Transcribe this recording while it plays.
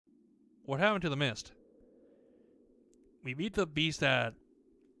What happened to the mist? We beat the beast that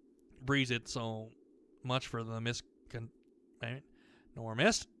breeds it, so much for the mist. No more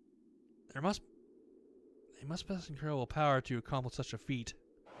mist? They must possess incredible power to accomplish such a feat.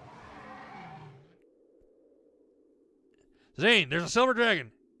 Zane, there's a silver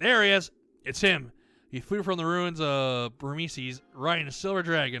dragon. There he is. It's him. He flew from the ruins of Burmeses, riding a silver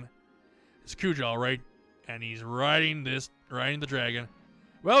dragon. It's Kuja, all right, and he's riding the dragon.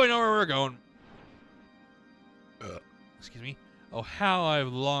 Well, we know where we're going. Excuse me. Oh, how I've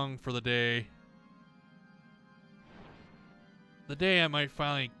longed for the day. The day I might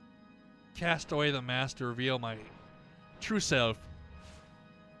finally cast away the mask to reveal my true self.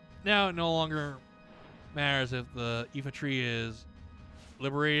 Now it no longer matters if the Ifa tree is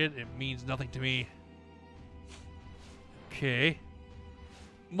liberated. It means nothing to me. Okay.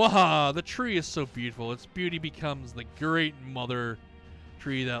 Waha! The tree is so beautiful. Its beauty becomes the great mother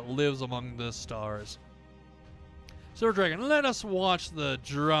tree that lives among the stars. Silver Dragon, let us watch the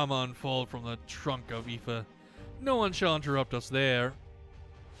drama unfold from the trunk of Ifa. No one shall interrupt us there.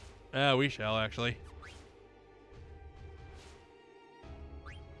 We shall, actually.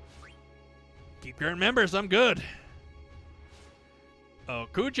 Keep your members, I'm good. Oh,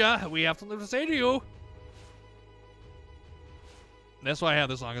 Kuja, we have something to say to you. That's why I have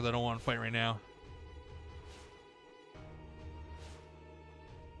this on, because I don't want to fight right now.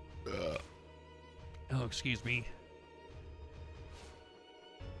 Oh, excuse me.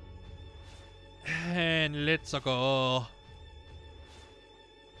 And let's go.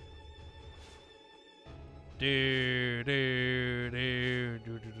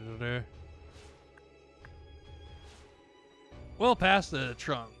 We'll pass the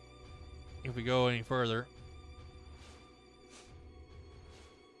trunk if we go any further.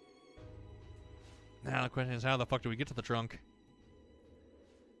 Now the question is, how the fuck do we get to the trunk?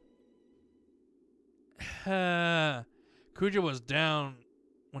 Kuja went down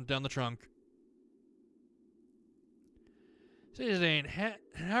the trunk. Say, Zane,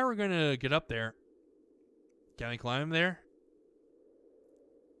 how are we gonna get up there? Can we climb there?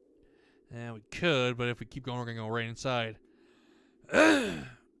 Yeah, we could, but if we keep going, we're gonna go right inside.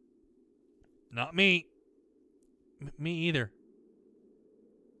 Not me. Me either.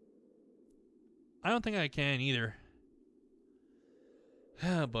 I don't think I can either.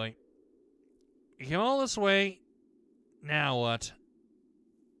 Oh boy. You came all this way. Now what?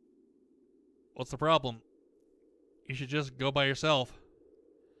 What's the problem? You should just go by yourself.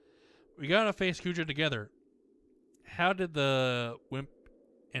 We gotta face Kuja together. How did the wimp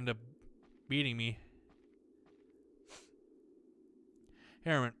end up beating me?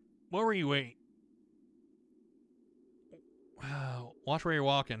 Harriman, what were you waiting? Wow, watch where you're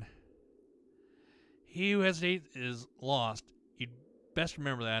walking. He who hesitates is lost. You'd best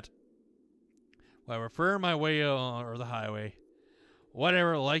remember that. Well, I prefer my way or the highway.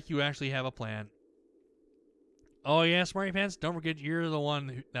 Whatever, like you actually have a plan. Oh yeah, Smarty Pants, don't forget you're the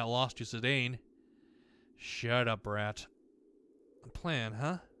one that lost to Sedaine. Shut up, brat. A plan,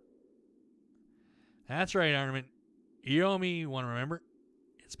 huh? That's right, Armament. You owe me one, remember?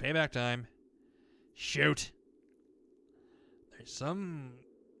 It's payback time. Shoot. There's some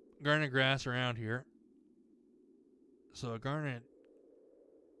garnet grass around here. So a garden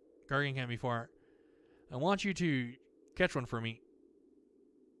can be far. I want you to catch one for me.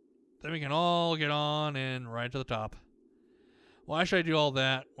 Then we can all get on and ride to the top. Why should I do all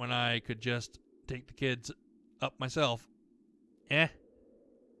that when I could just take the kids up myself? Eh?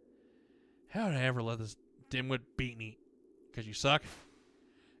 How did I ever let this dimwit beat me? 'Cause you suck?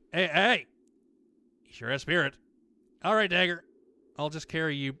 Hey! You sure has spirit. Alright, Dagger. I'll just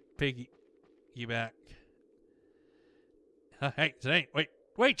carry you back. Hey, Zane,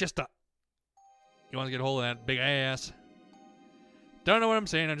 wait, just stop. You want to get a hold of that big ass? Don't know what I'm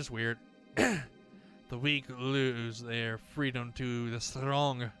saying, I'm just weird. The weak lose their freedom to the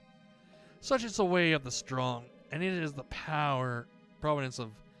strong. Such is the way of the strong, and it is the providence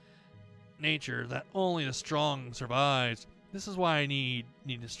of nature that only the strong survives. This is why I need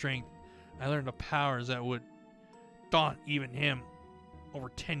the strength. I learned the powers that would daunt even him over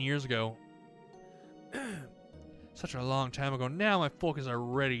 10 years ago. Such a long time ago. Now my focus are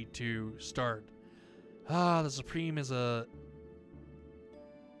ready to start. The Supreme is a...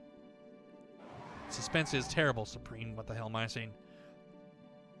 Suspense is terrible, Supreme. What the hell am I saying?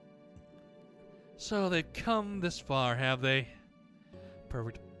 So they've come this far, have they?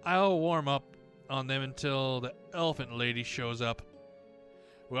 Perfect. I'll warm up on them until the elephant lady shows up.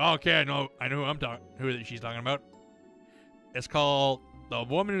 Well, okay, I know who she's talking about. It's called The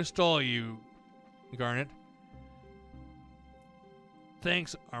Woman Who Stole You, Garnet.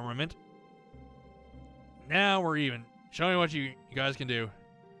 Thanks, Armament. Now we're even. Show me what you guys can do.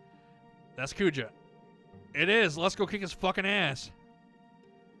 That's Kuja. It is. Let's go kick his fucking ass.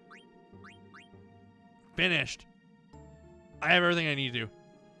 Finished. I have everything I need to do.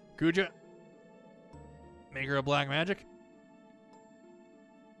 Kuja. Maker of black magic.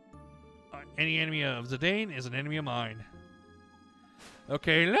 Any enemy of Zidane is an enemy of mine.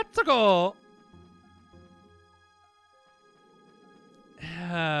 Okay, let's go.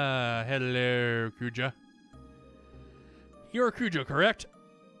 Hello, Kuja. You're Kuja, correct?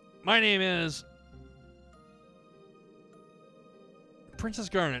 My name is Princess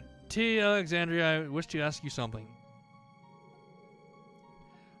Garnet. T. Alexandria, I wish to ask you something.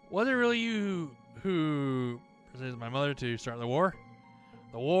 Was it really you who persuaded my mother to start the war?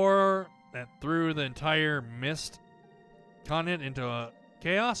 The war that threw the entire mist continent into a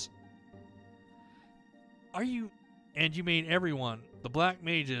chaos? Are you... And you made everyone, the black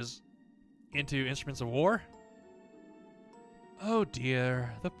mages, into instruments of war? Oh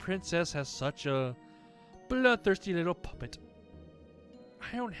dear, the princess has such a bloodthirsty little puppet.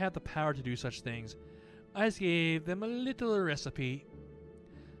 I don't have the power to do such things. I just gave them a little recipe.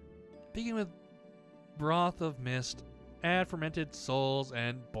 Begin with broth of mist, add fermented souls,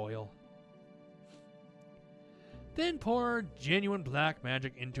 and boil. Then pour genuine black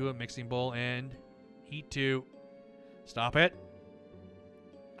magic into a mixing bowl and heat to... Stop it.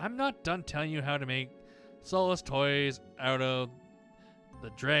 I'm not done telling you how to make soulless toys out of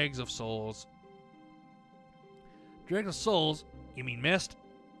the dregs of souls. Dregs of souls? You mean mist?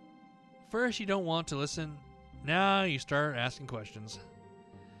 First you don't want to listen, now you start asking questions.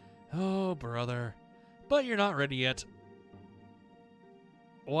 Oh, brother. But you're not ready yet.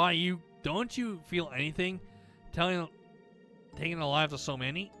 Why, don't you feel anything taking the lives of so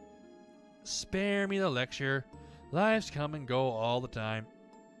many? Spare me the lecture. Lives come and go all the time.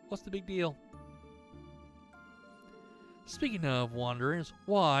 What's the big deal? Speaking of wanderers,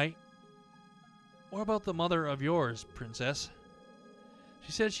 why? What about the mother of yours, princess?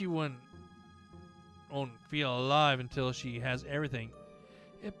 She said she won't feel alive until she has everything.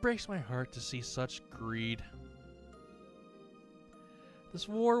 It breaks my heart to see such greed. This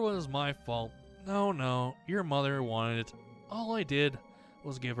war was my fault. No, your mother wanted it. All I did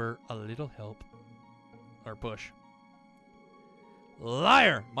was give her a little help. Or push.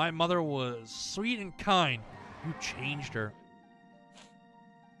 Liar! My mother was sweet and kind. You changed her.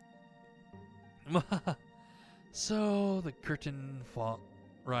 So the curtain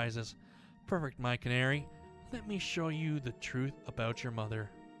rises. Perfect, my canary. Let me show you the truth about your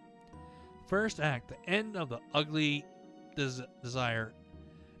mother. First act, the end of the ugly desire.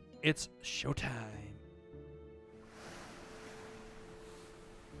 It's showtime.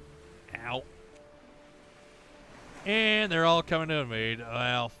 Ow. And they're all coming to invade.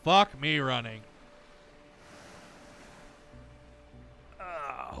 Well, fuck me running.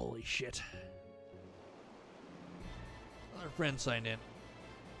 Holy shit. Another friend signed in.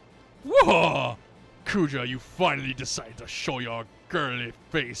 Whoa! Kuja, you finally decided to show your girly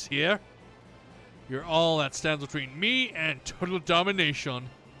face here. You're all that stands between me and total domination.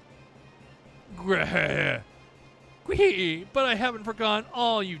 But I haven't forgotten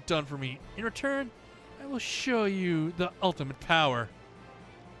all you've done for me. In return, I will show you the ultimate power.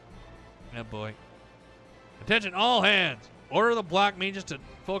 Oh boy. Attention all hands. Order the black mages to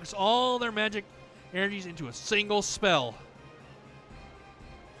focus all their magic energies into a single spell.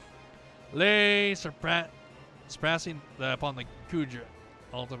 Lay suppressing upon the Kuja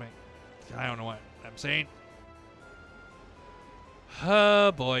ultimate. I don't know what I'm saying.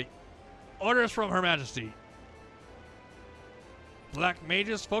 Oh boy. Orders from Her Majesty. Black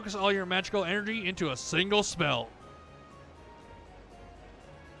mages, focus all your magical energy into a single spell.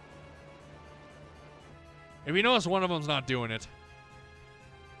 If you notice, one of them's not doing it.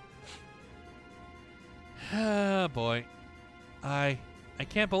 Ah, boy. I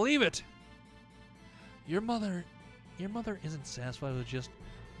can't believe it. Your mother isn't satisfied with just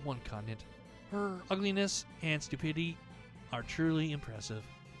one continent. Her ugliness and stupidity are truly impressive.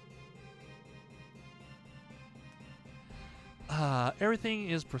 Everything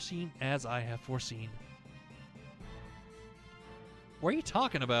is proceeding as I have foreseen. What are you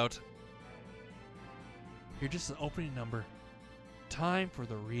talking about? You're just an opening number. Time for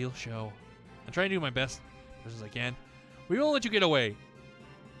the real show. I'm trying to do my best as I can. We won't let you get away.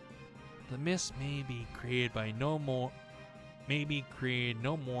 The mist may be created no more,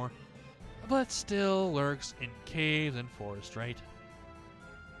 but still lurks in caves and forests, right?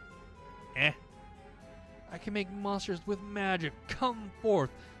 I can make monsters with magic. Come forth,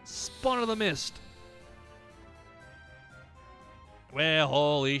 spawn of the mist. Well,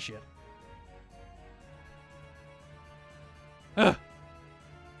 holy shit.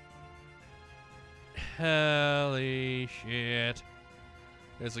 Holy shit.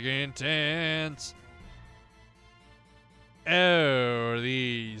 It's getting intense. Oh,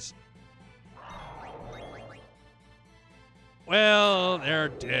 these. Well, they're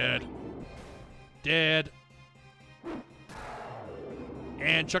dead. Dead.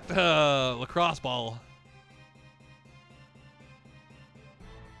 And chuck the lacrosse ball.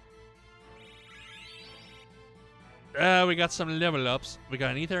 We got some level ups. We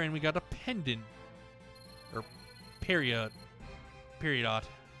got an ether and we got a pendant. Or period. Periodot.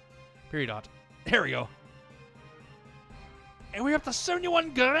 Periodot. There we go. And we're up to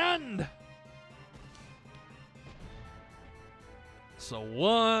 71 grand.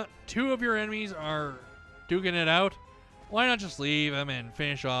 So two of your enemies are duking it out. Why not just leave them and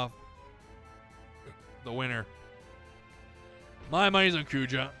finish off the winner? My money's on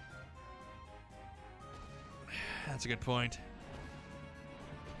Kuja. That's a good point.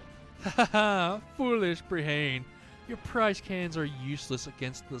 Haha, foolish brain. Your prize cannons are useless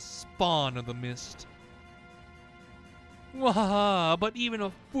against the spawn of the mist. Wahaha, but even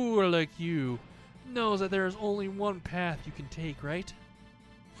a fool like you knows that there is only one path you can take, right?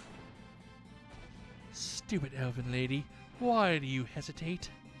 Stupid elven lady, why do you hesitate?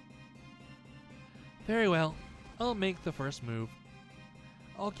 Very well, I'll make the first move.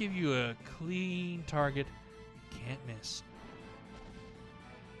 I'll give you a clean target you can't miss.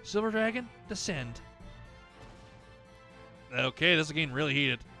 Silver Dragon, descend. Okay, this is getting really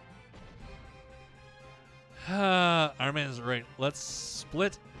heated. Our man is right. Let's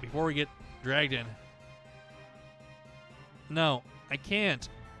split before we get dragged in. No, I can't.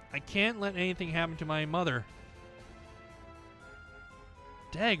 I can't let anything happen to my mother.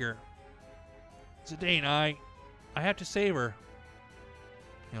 Dagger. Zidane, I have to save her.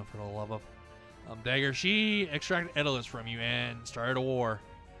 You know, for the love of... Dagger, she extracted Edelus from you and started a war.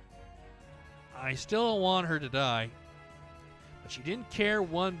 I still want her to die. But she didn't care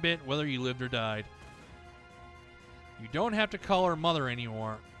one bit whether you lived or died. You don't have to call her mother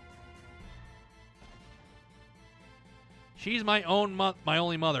anymore. She's my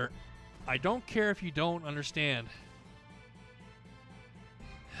only mother. I don't care if you don't understand.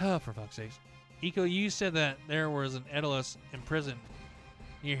 Oh, for fuck's sake. Eco, you said that there was an Edelus in prison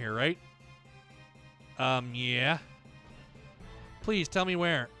near here, right? Yeah. Please, tell me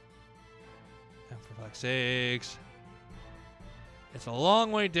where. Oh, for fuck's sakes. It's a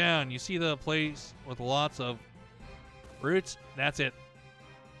long way down. You see the place with lots of roots? That's it.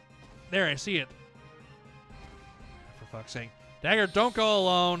 There, I see it. For fuck's sake. Dagger, don't go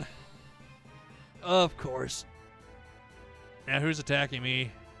alone. Of course. Now, who's attacking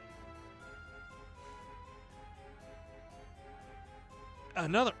me?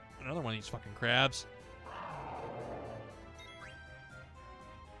 Another one of these fucking crabs.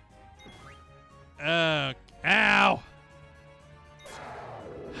 Ow!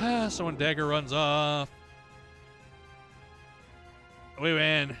 So when Dagger runs off, we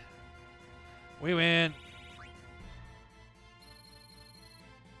win. We win.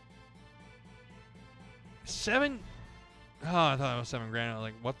 $7? Oh, I thought it was $7 grand. I was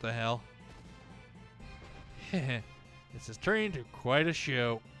like, what the hell? This is turning into quite a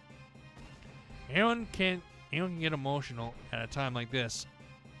show. Anyone can get emotional at a time like this.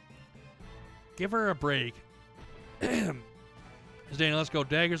 Give her a break. Dana, let's go.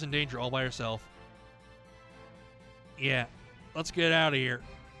 Dagger's in danger all by herself. Yeah, let's get out of here.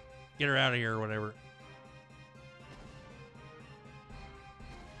 Get her out of here or whatever.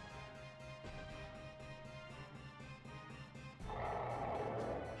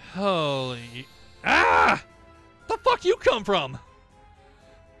 Holy... Ah! The fuck you come from?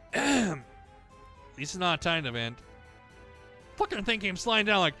 This is not a timed event. Fucking thing came sliding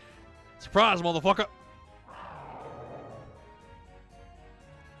down like, surprise, motherfucker.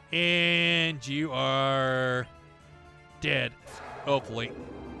 And you are dead, hopefully.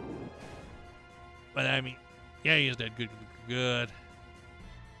 But I mean, yeah, he is dead. Good, good, good.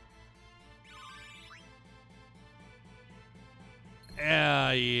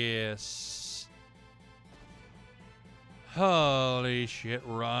 Ah, yes. Holy shit,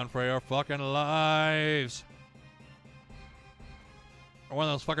 run for your fucking lives. Or one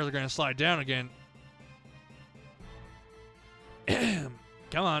of those fuckers are gonna slide down again.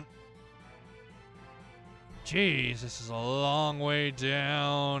 Come on. Jeez, this is a long way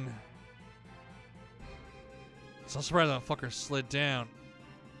down. So surprised that fucker slid down.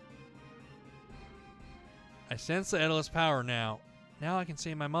 I sense the Edelus power now. Now I can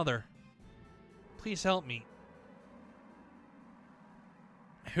save my mother. Please help me.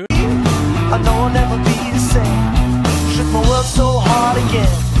 Who? I know I'll never be the same. Shook my world so hard again.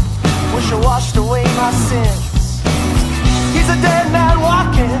 Wish I washed away my sin.